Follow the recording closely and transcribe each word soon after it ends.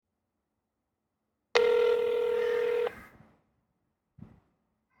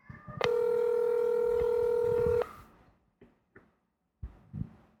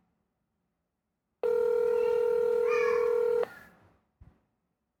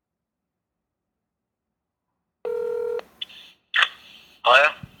Hello?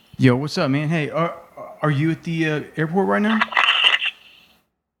 Yo, what's up, man? Hey, are you at the airport right now?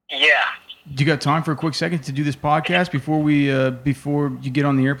 Yeah. You got time for a quick second to do this podcast before before you get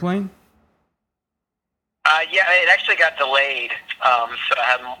on the airplane? Yeah, it actually got delayed, so I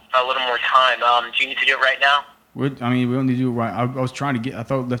have a little more time. Do you need to do it right now? We don't need to do it right. I was trying to get. I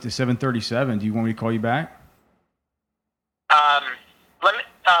thought it left at 7:37. Do you want me to call you back?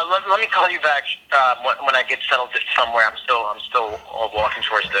 Let me call you back when I get settled somewhere. I'm still walking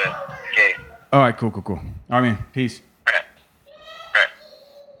towards the gate. All right, cool. All right, man. Peace. All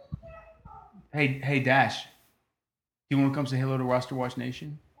right. Hey, Dash. Do you want to come say hello to Roster Watch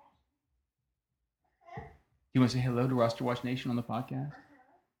Nation? Do you want to say hello to Roster Watch Nation on the podcast?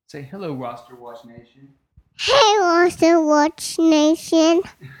 Say hello, Roster Watch Nation. Hey, Roster Watch Nation.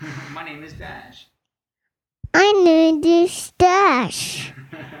 My name is Dash. I need this Dash.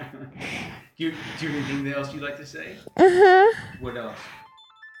 Do you have anything else you'd like to say? Uh-huh. What else?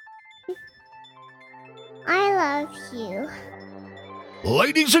 I love you.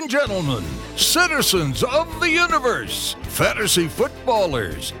 Ladies and gentlemen, citizens of the universe, fantasy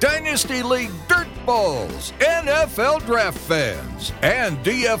footballers, Dynasty League dirtballs, NFL draft fans, and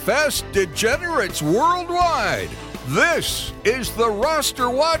DFS degenerates worldwide. This is the Roster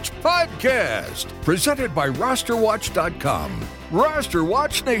Watch Podcast, presented by RosterWatch.com. Roster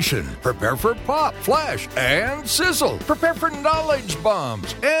Watch Nation. Prepare for pop, flash, and sizzle. Prepare for knowledge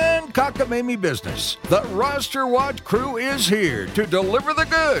bombs and cockamamie business. The Roster Watch crew is here to deliver the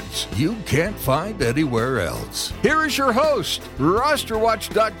goods you can't find anywhere else. Here is your host,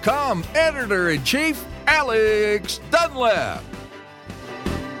 RosterWatch.com Editor-in-Chief, Alex Dunlap.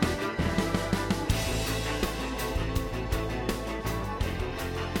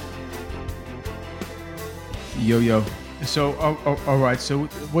 Yo. So, all right. So,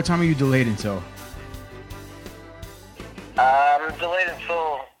 what time are you delayed until? I'm delayed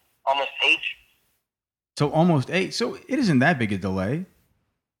until almost 8. So almost 8. So it isn't that big a delay.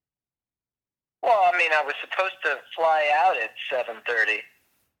 Well, I mean, I was supposed to fly out at 7:30.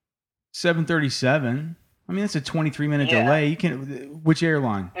 7:37. I mean, that's a 23-minute delay. You can. Which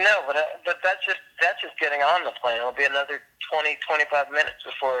airline? No, but that's just getting on the plane. It'll be another 20-25 minutes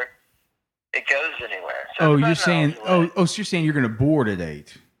before it goes anywhere. So you're saying so you're saying you're going to board at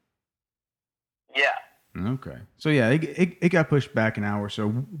 8. Yeah. Okay. So yeah, it got pushed back an hour. So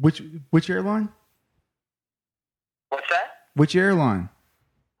which airline? What's that? Which airline?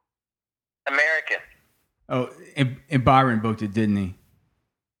 American. Oh, and Byron booked it, didn't he?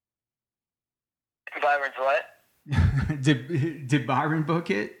 Byron's what? Did Byron book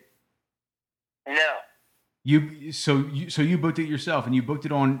it? No. You booked it yourself, and you booked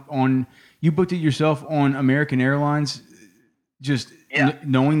it on yourself on American Airlines, just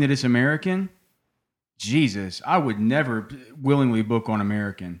knowing that it's American. Jesus, I would never willingly book on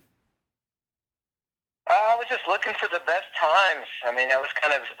American. I was just looking for the best times. I mean,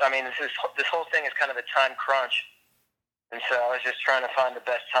 this whole thing is kind of a time crunch, and so I was just trying to find the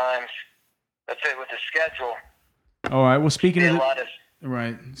best times that fit with the schedule. All right. Well, speaking of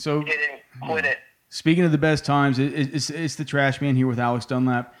right, so get it and quit it. Speaking of the best times, it's the Trash Man here with Alex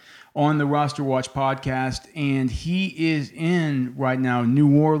Dunlap on the Roster Watch podcast, and he is in right now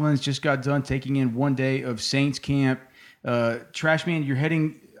New Orleans. Just got done taking in one day of Saints camp. Trash Man,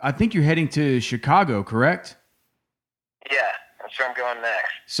 I think you're heading to Chicago, correct? Yeah, that's where I'm going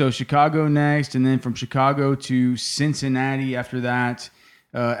next. So Chicago next, and then from Chicago to Cincinnati after that.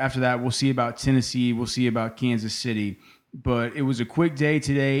 After that, we'll see about Tennessee. We'll see about Kansas City. But it was a quick day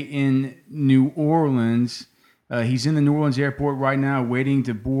today in New Orleans. He's in the New Orleans airport right now waiting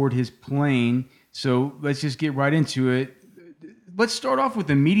to board his plane. So let's just get right into it. Let's start off with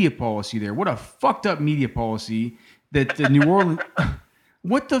the media policy there. What a fucked up media policy that the New Orleans...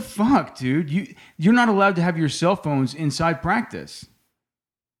 What the fuck, dude? You're not allowed to have your cell phones inside practice.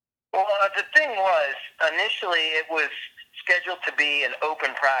 Well, the thing was, initially it was scheduled to be an open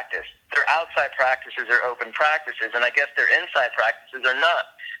practice. Their outside practices are open practices, and I guess their inside practices are not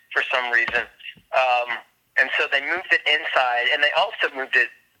for some reason. And so they moved it inside, and they also moved it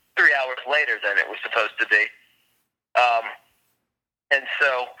 3 hours later than it was supposed to be. And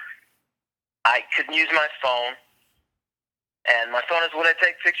so I couldn't use my phone, and my phone is what I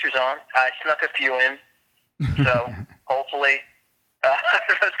take pictures on. I snuck a few in, so hopefully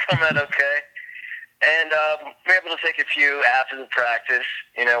those come out okay. And we were able to take a few after the practice,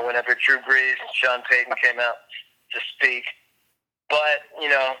 whenever Drew Brees and Sean Payton came out to speak. But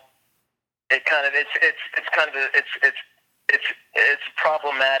it's a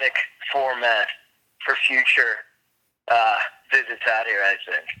problematic format for future visits out here, I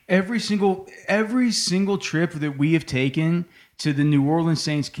think. Every single trip that we have taken to the New Orleans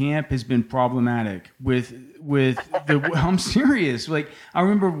Saints camp has been problematic with the I'm serious. Like, I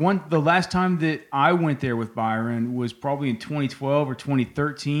remember the last time that I went there with Byron was probably in 2012 or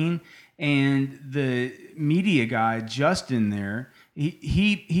 2013, and the media guy Justin there,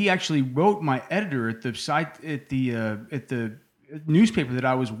 he actually wrote my editor at the site at the newspaper that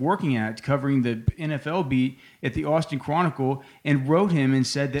I was working at covering the NFL beat at the Austin Chronicle, and wrote him and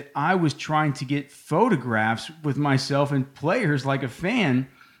said that I was trying to get photographs with myself and players like a fan.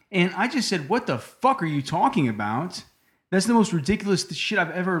 And I just said, what the fuck are you talking about? That's the most ridiculous shit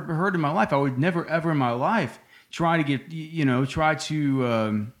I've ever heard in my life. I would never, ever in my life try to get,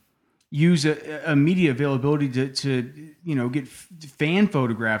 use a media availability to get fan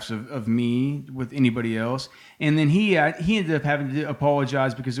photographs of me with anybody else. And then he ended up having to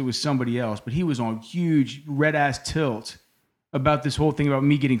apologize because it was somebody else, but he was on huge red ass tilt about this whole thing about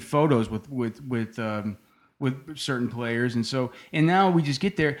me getting photos with certain players. And now we just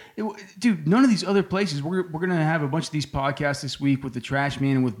get there. Dude, none of these other places, we're going to have a bunch of these podcasts this week with the Trash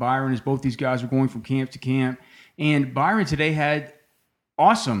Man and with Byron, as both these guys are going from camp to camp. And Byron today had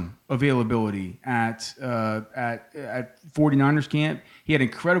awesome availability at 49ers camp. He had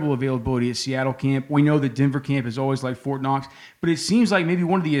incredible availability at Seattle camp. We know that Denver camp is always like Fort Knox, but it seems like maybe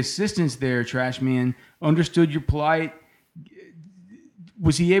one of the assistants there, Trash Man, understood your plight.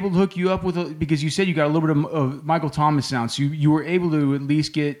 Was he able to hook you up with because you said you got a little bit of Michael Thomas sound, so you were able to at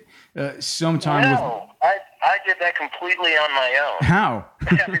least get some time with... No, I did that completely on my own. How?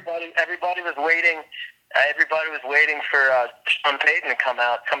 Everybody was waiting. Everybody was waiting for Sean Payton to come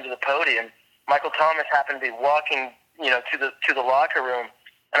to the podium. Michael Thomas happened to be walking, to the locker room,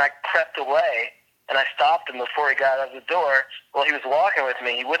 and I crept away, and I stopped him before he got out of the door. Well, he was walking with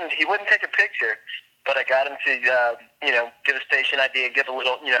me. He wouldn't take a picture, but I got him to, give a station ID, give a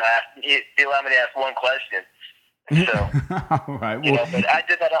little, he allowed me to ask one question. So, all right. Well, but I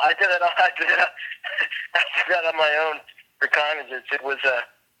did that on my own for Congress. It was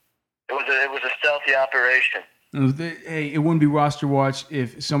a stealthy operation. Hey, it wouldn't be roster watch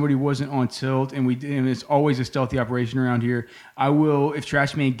if somebody wasn't on tilt, and it's always a stealthy operation around here. I will, if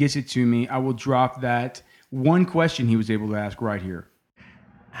Trash Man gets it to me, I will drop that one question he was able to ask right here.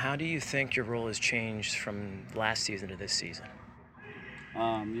 How do you think your role has changed from last season to this season?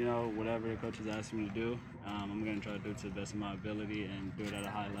 Whatever the coach is asking me to do, I'm going to try to do it to the best of my ability and do it at a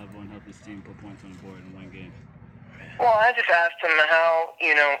high level and help this team put points on the board and win games. Well, I just asked him how,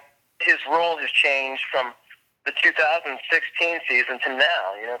 his role has changed from the 2016 season to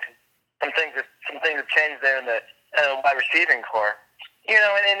now. Some things have changed there in the wide receiving core. He gave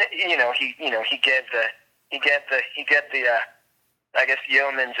the I guess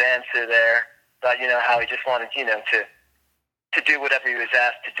yeoman's answer there about how he just wanted to do whatever he was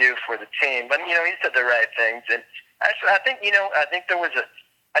asked to do for the team. But he said the right things, and actually I think there was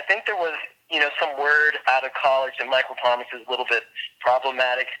some word out of college that Michael Thomas is a little bit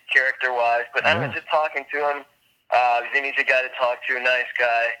problematic character-wise. But I was just talking to him. He's an easy guy to talk to, a nice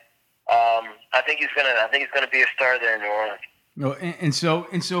guy. I think he's gonna be a star there in New Orleans. No, and so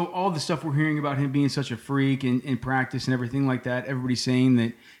all the stuff we're hearing about him being such a freak in practice and everything like that, everybody's saying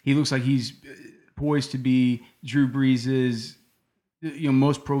that he looks like he's poised to be Drew Brees'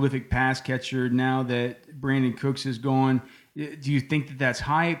 most prolific pass catcher now that Brandon Cooks is gone. Do you think that that's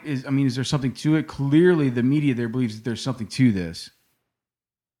hype? Is there something to it? Clearly, the media there believes that there's something to this.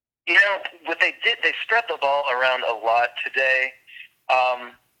 What they did, they spread the ball around a lot today.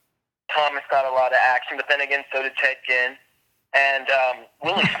 Thomas got a lot of action, but then again, so did Ted Ginn. And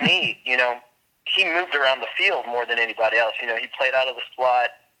Willie Snead, he moved around the field more than anybody else. He played out of the slot.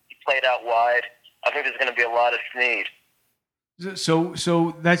 He played out wide. I think there's going to be a lot of Snead.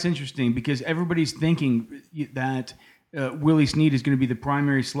 So that's interesting because everybody's thinking that Willie Snead is going to be the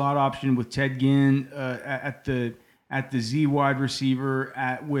primary slot option with Ted Ginn at the Z wide receiver,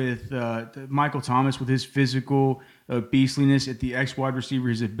 with Michael Thomas with his physical beastliness at the X wide receiver,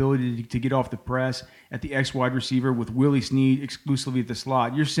 his ability to get off the press at the X wide receiver, with Willie Snead exclusively at the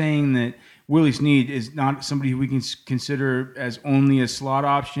slot. You're saying that Willie Snead is not somebody who we can consider as only a slot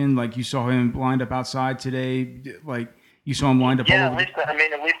option, like you saw him lined up outside today, like you saw him lined up. Yeah, at least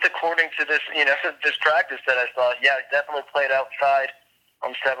according to this, this practice that I saw, he definitely played outside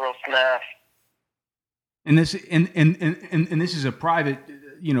on several snaps. And this is a private,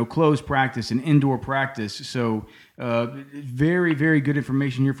 closed practice, an indoor practice. So very, very good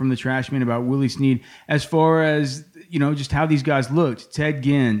information here from the Trash Man about Willie Snead. As far as, just how these guys looked, Ted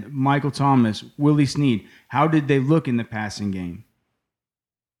Ginn, Michael Thomas, Willie Snead, how did they look in the passing game?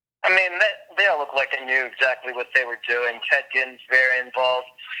 They all looked like they knew exactly what they were doing. Ted Ginn's very involved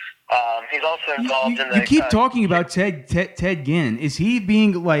He's also involved in the. You keep talking about Ted Ginn. Is he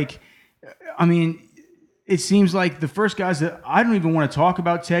being like? I mean, it seems like the first guys that I don't even want to talk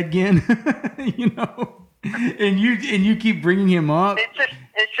about Ted Ginn. And you keep bringing him up.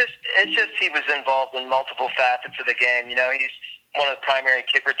 It's just he was involved in multiple facets of the game. He's one of the primary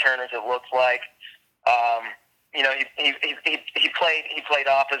kick returners. It looks like. He played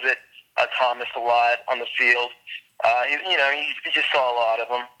opposite Thomas a lot on the field. You just saw a lot of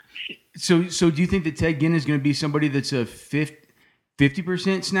them. So do you think that Ted Ginn is going to be somebody that's a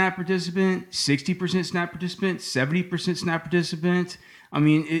 50% snap participant, 60% snap participant, 70% snap participant? I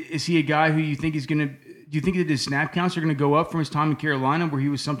mean, is he a guy who you think is going to? Do you think that his snap counts are going to go up from his time in Carolina, where he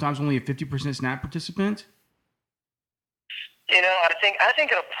was sometimes only a 50% snap participant? I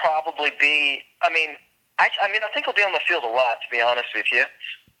think it'll probably be. I think he'll be on the field a lot. To be honest with you,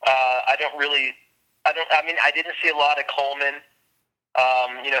 I didn't see a lot of Coleman.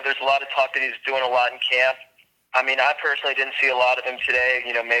 There's a lot of talk that he's doing a lot in camp. I personally didn't see a lot of him today.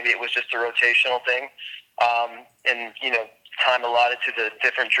 Maybe it was just a rotational thing, and time allotted to the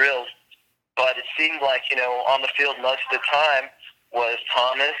different drills. But it seemed like, on the field most of the time was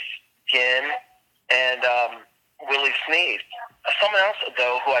Thomas, Ginn, and Willie Snead. Someone else,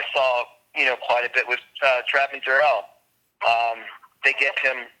 though, who I saw, quite a bit was Travin Durrell. They get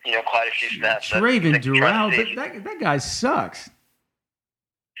him, quite a few snaps. Travin Durrell, that guy sucks.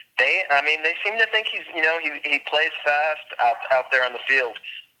 They seem to think he's, he plays fast out there on the field.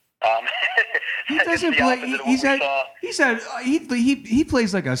 He doesn't play. He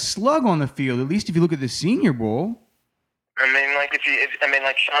plays like a slug on the field. At least if you look at the Senior Bowl. Like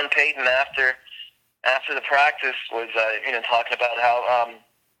Sean Payton after the practice was, talking about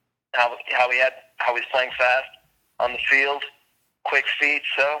how he's playing fast on the field, quick feet.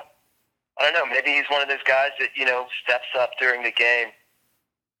 So I don't know. Maybe he's one of those guys that steps up during the game.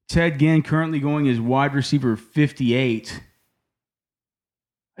 Ted Ginn currently going as wide receiver 58.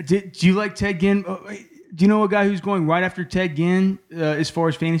 Do you like Ted Ginn? Do you know a guy who's going right after Ted Ginn as far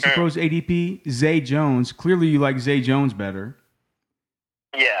as Fantasy Pros ADP? Zay Jones. Clearly, you like Zay Jones better.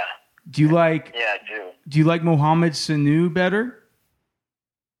 Yeah. Do you like? Yeah, I do. Do you like Mohamed Sanu better?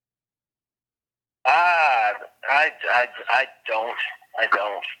 I don't.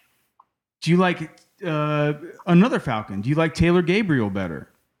 Do you like another Falcon? Do you like Taylor Gabriel better?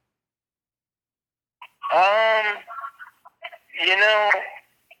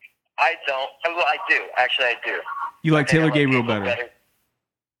 I don't. Well, I do. Actually, I do. You like Taylor Gabriel better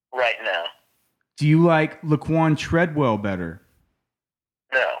right now. Do you like Laquan Treadwell better?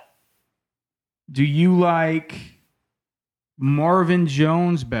 No. Do you like Marvin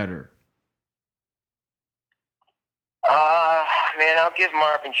Jones better? I'll give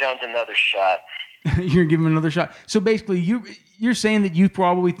Marvin Jones another shot. You're giving him another shot. So basically, you're saying that you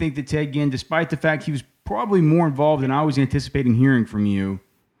probably think that Ted Ginn, despite the fact he was probably more involved than I was anticipating hearing from you,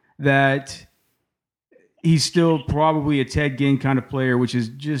 that he's still probably a Ted Ginn kind of player, which is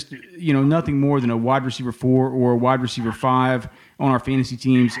just, nothing more than a wide receiver 4 or a wide receiver 5 on our fantasy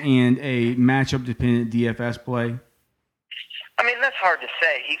teams and a matchup-dependent DFS play? That's hard to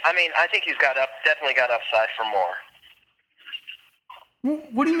say. I think he's definitely got upside for more.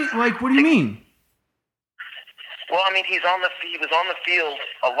 What do you mean? What do you mean? Well, he was on the field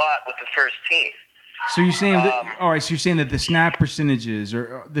a lot with the first team. So you're saying that, all right? So you're saying that the snap percentages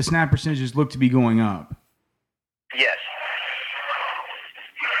look to be going up. Yes.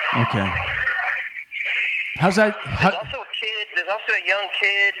 Okay. How's that? There's also a young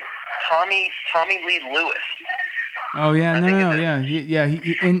kid, Tommy Lee Lewis. Oh yeah, He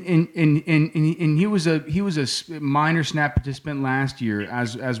was a minor snap participant last year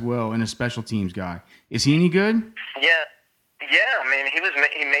as well, and a special teams guy. Is he any good? Yeah.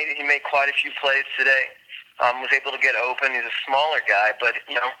 He made quite a few plays today. Was able to get open. He's a smaller guy, but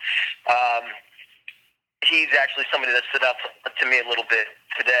he's actually somebody that stood out to me a little bit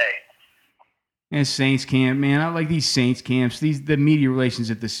today. And Saints camp, man, I like these Saints camps. The media relations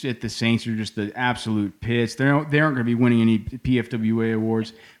at the Saints are just the absolute pits. They aren't going to be winning any PFWA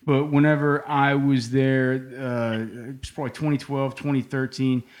awards. But whenever I was there, it was probably 2012,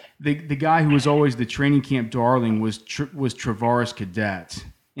 2013. The guy who was always the training camp darling was Travaris Cadet,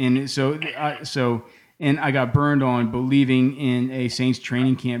 and and I got burned on believing in a Saints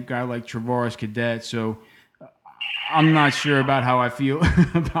training camp guy like Travaris Cadet. So I'm not sure about how I feel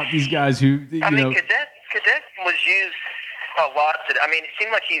about these guys who, Cadet was used a lot today. It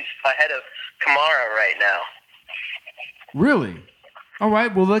seemed like he's ahead of Kamara right now. Really? All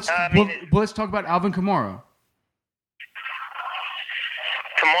right. Well, let's talk about Alvin Kamara.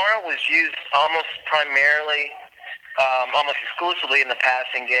 Kamara was used almost primarily almost exclusively in the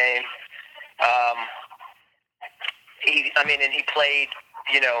passing game. And he played,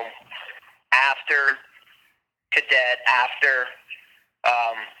 after Cadet, after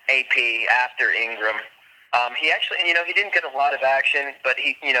AP, after Ingram. He actually, he didn't get a lot of action, but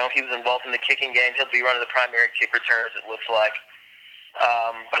he was involved in the kicking game. He'll be running the primary kick returns, it looks like.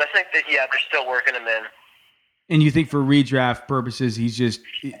 But I think that, they're still working him in. And you think for redraft purposes, he should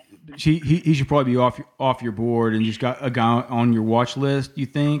probably be off your board and just got a guy on your watch list, you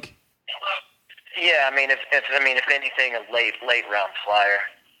think? Yeah, if anything, a late round flyer.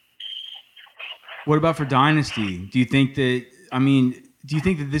 What about for Dynasty? Do you think that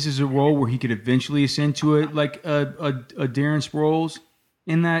this is a role where he could eventually ascend to it, like a Darren Sproles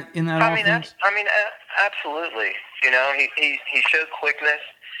in that offense? Absolutely. He showed quickness.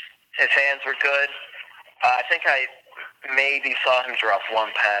 His hands were good. I think I maybe saw him drop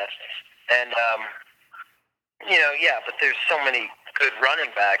one pass. And, but there's so many good running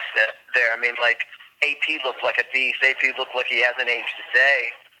backs there. AP looked like a beast. AP looked like he hasn't aged a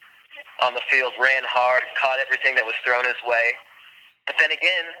day on the field, ran hard, caught everything that was thrown his way. But then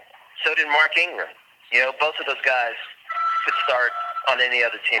again, so did Mark Ingram. Both of those guys could start on any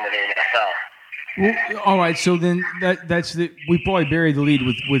other team in the NFL. Well, all right, so then we probably buried the lead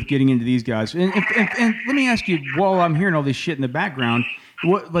with getting into these guys. And let me ask you, while I'm hearing all this shit in the background,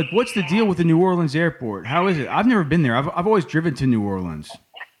 what's the deal with the New Orleans airport? How is it? I've never been there. I've always driven to New Orleans.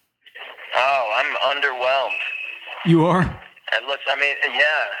 Oh, I'm underwhelmed. You are? It looks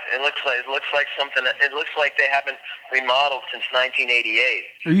like something. It looks like they haven't remodeled since 1988.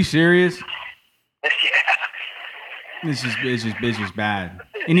 Are you serious? Yeah. This is bad.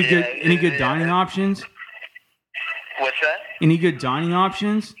 Any good dining options? What's that? Any good dining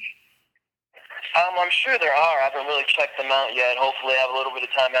options? I'm sure there are. I haven't really checked them out yet. Hopefully, I have a little bit of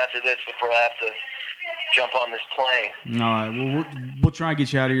time after this before I have to jump on this plane. All right. Well, we'll try and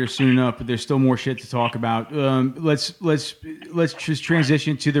get you out of here soon enough, but there's still more shit to talk about. Let's just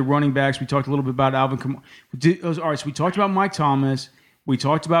transition to the running backs. We talked a little bit about Alvin Kamara. All right. So we talked about Mike Thomas. We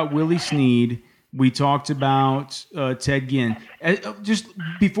talked about Willie Snead. We talked about Ted Ginn. Just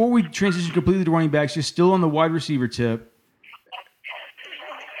before we transition completely to running backs, just still on the wide receiver tip.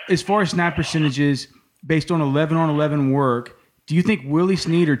 As far as snap percentages, based on 11-on-11 work, do you think Willie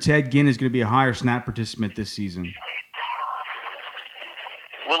Snead or Ted Ginn is going to be a higher snap participant this season?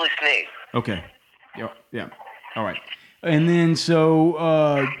 Willie Snead. Okay. Yeah. All right. And then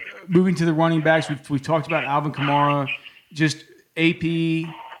so moving to the running backs, we've talked about Alvin Kamara, just AP,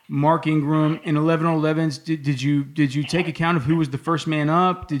 Mark Ingram in 11-on-11s. Did you take account of who was the first man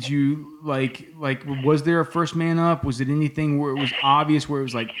up? Did you like was there a first man up? Was it anything where it was obvious where it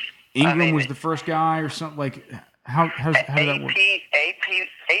was like Ingram was the first guy or something? Like how did that work?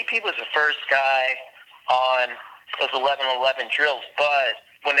 AP was the first guy on those 11-on-11 drills, but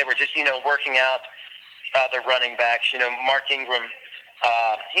when they were just working out the running backs, Mark Ingram,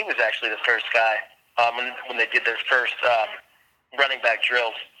 he was actually the first guy when they did their first running back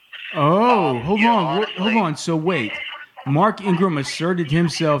drills. Oh, hold on. So wait, Mark Ingram asserted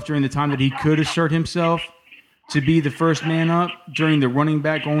himself during the time that he could assert himself to be the first man up during the running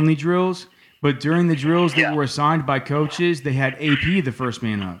back only drills, but during the drills that were assigned by coaches, they had AP the first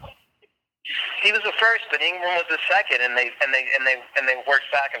man up. He was the first, but Ingram was the second, and they worked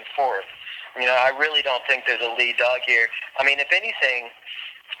back and forth. I really don't think there's a lead dog here. If anything,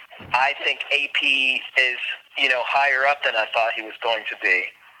 I think AP is higher up than I thought he was going to be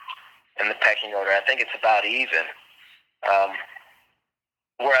in the pecking order. I think it's about even.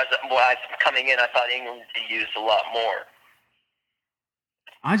 Whereas coming in, I thought Ingram would be used a lot more.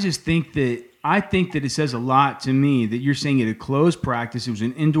 I think that it says a lot to me that you're saying at a closed practice, it was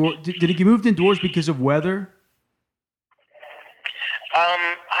an indoor. Did it get moved indoors because of weather?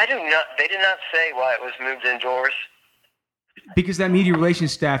 I do not. They did not say why it was moved indoors. Because that media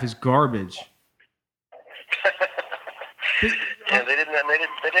relations staff is garbage. Yeah, they didn't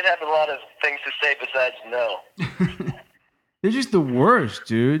have a lot of things to say besides no. They're just the worst,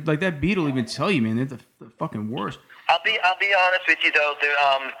 dude. Like that beat will even tell you, man. They're the fucking worst. I'll be honest with you though. The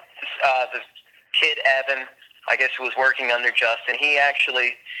kid Evan, I guess, who was working under Justin, he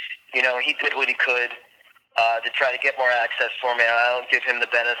actually, he did what he could to try to get more access for me. I don't give him the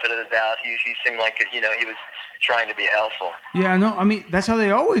benefit of the doubt. He seemed like he was trying to be helpful. Yeah, no, that's how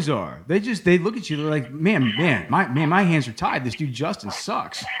they always are. They look at you, they're like, man, my hands are tied. This dude Justin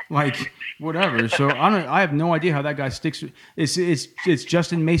sucks. Like whatever. So I have no idea how that guy sticks. It's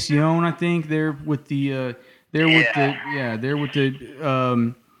Justin Macione, I think. They're with the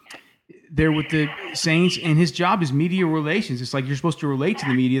Saints, and his job is media relations. It's like you're supposed to relate to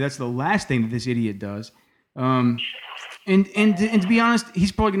the media. That's the last thing that this idiot does. And to be honest,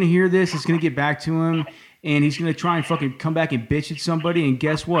 he's probably going to hear this. It's going to get back to him, and he's going to try and fucking come back and bitch at somebody. And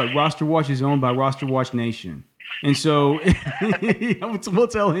guess what? Roster Watch is owned by Roster Watch Nation. And so we'll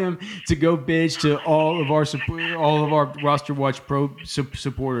tell him to go bitch to all of our Roster Watch Pro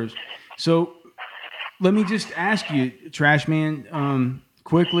supporters. So let me just ask you, Trash Man,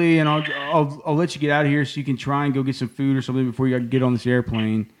 quickly, and I'll let you get out of here so you can try and go get some food or something before you get on this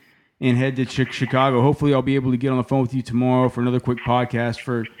airplane and head to Chicago. Hopefully, I'll be able to get on the phone with you tomorrow for another quick podcast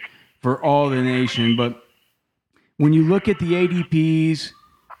for all the nation. But when you look at the ADPs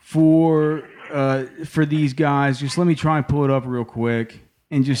for these guys, just let me try and pull it up real quick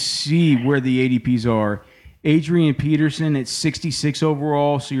and just see where the ADPs are. Adrian Peterson at 66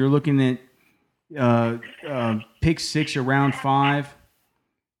 overall, so you're looking at pick 6 or round 5.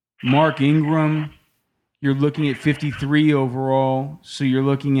 Mark Ingram, you're looking at 53 overall, so you're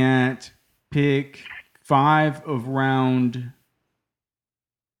looking at pick 5 of round,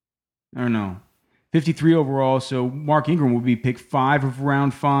 53 overall, so Mark Ingram will be pick 5 of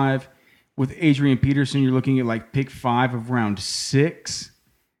round 5. With Adrian Peterson, you're looking at like pick 5 of round 6.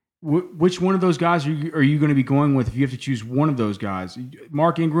 Which one of those guys are you going to be going with if you have to choose one of those guys?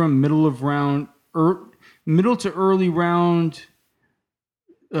 Mark Ingram, middle to early round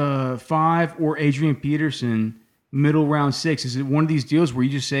 5, or Adrian Peterson, middle round 6? Is it one of these deals where you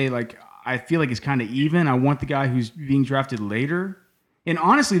just say, like, I feel like it's kind of even, I want the guy who's being drafted later? And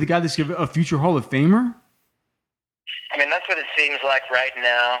honestly, the guy that's a future Hall of Famer? I mean, that's what it seems like right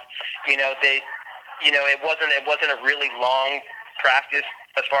now. It wasn't a really long practice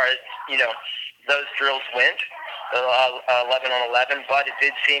as far as, those drills went, 11 on 11, but it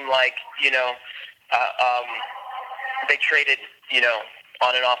did seem like, they traded,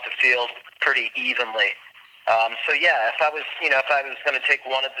 on and off the field pretty evenly. So yeah, if I was going to take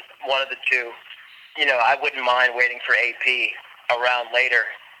one of the two, I wouldn't mind waiting for AP around later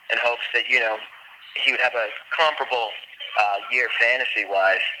in hopes that, he would have a comparable year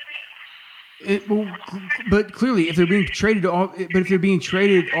fantasy-wise. But clearly, if they're being traded off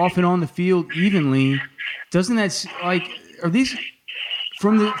and on the field evenly, doesn't that, like, are these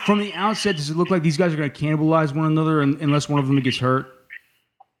from the outset? Does it look like these guys are going to cannibalize one another unless one of them gets hurt?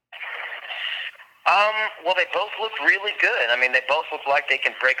 Well, they both look really good. I mean, they both look like they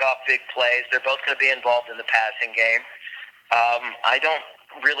can break off big plays. They're both going to be involved in the passing game. I don't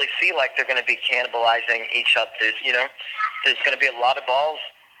really see like they're going to be cannibalizing each other. There's going to be a lot of balls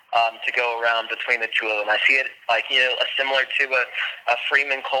to go around between the two of them. I see it like, similar to a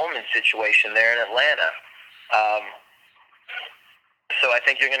Freeman-Coleman situation there in Atlanta. So I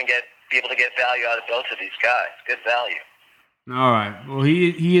think you're going to be able to get value out of both of these guys. Good value. All right. Well,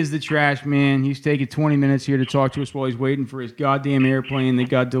 he is the Trash Man. He's taking 20 minutes here to talk to us while he's waiting for his goddamn airplane that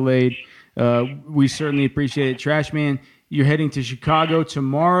got delayed. We certainly appreciate it. Trash Man, you're heading to Chicago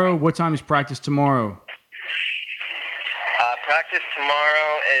tomorrow. What time is practice tomorrow? Practice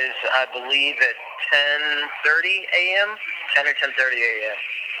tomorrow is, I believe, at 10:30 a.m., 10 or 10:30 a.m.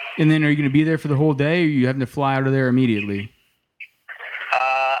 And then are you going to be there for the whole day, or are you having to fly out of there immediately?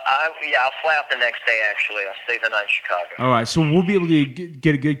 I'll fly out the next day, actually. I'll stay the night in Chicago. All right, so we'll be able to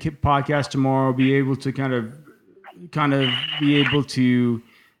get a good podcast tomorrow, be able to kind of be able to,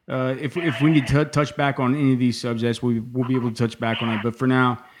 if we need to touch back on any of these subjects, we'll be able to touch back on it. But for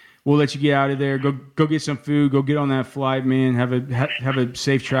now, we'll let you get out of there. Go get some food. Go get on that flight, man. Have a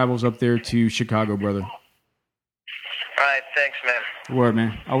safe travels up there to Chicago, brother. All right, thanks, man. Word,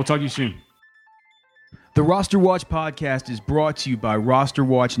 man. I will talk to you soon. The Roster Watch podcast is brought to you by Roster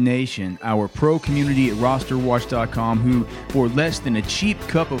Watch Nation, our pro community at rosterwatch.com, who, for less than a cheap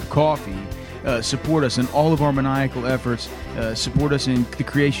cup of coffee, support us in all of our maniacal efforts, support us in the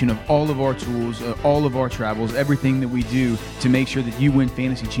creation of all of our tools, all of our travels, everything that we do to make sure that you win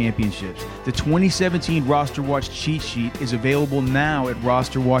fantasy championships. The 2017 Roster Watch cheat sheet is available now at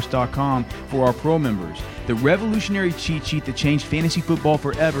rosterwatch.com for our pro members. The revolutionary cheat sheet that changed fantasy football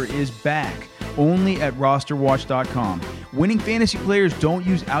forever is back, only at rosterwatch.com. Winning fantasy players don't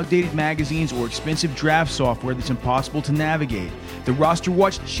use outdated magazines or expensive draft software that's impossible to navigate. The Roster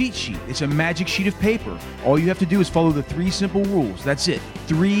Watch cheat sheet, it's a magic sheet of paper. All you have to do is follow the 3 simple rules. That's it.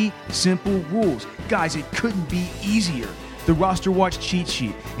 3 simple rules. Guys, it couldn't be easier. The Roster Watch cheat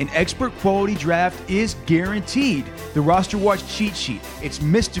sheet. An expert quality draft is guaranteed. The Roster Watch cheat sheet. It's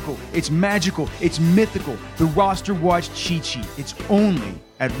mystical, it's magical, it's mythical. The Roster Watch cheat sheet. It's only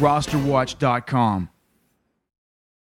at rosterwatch.com.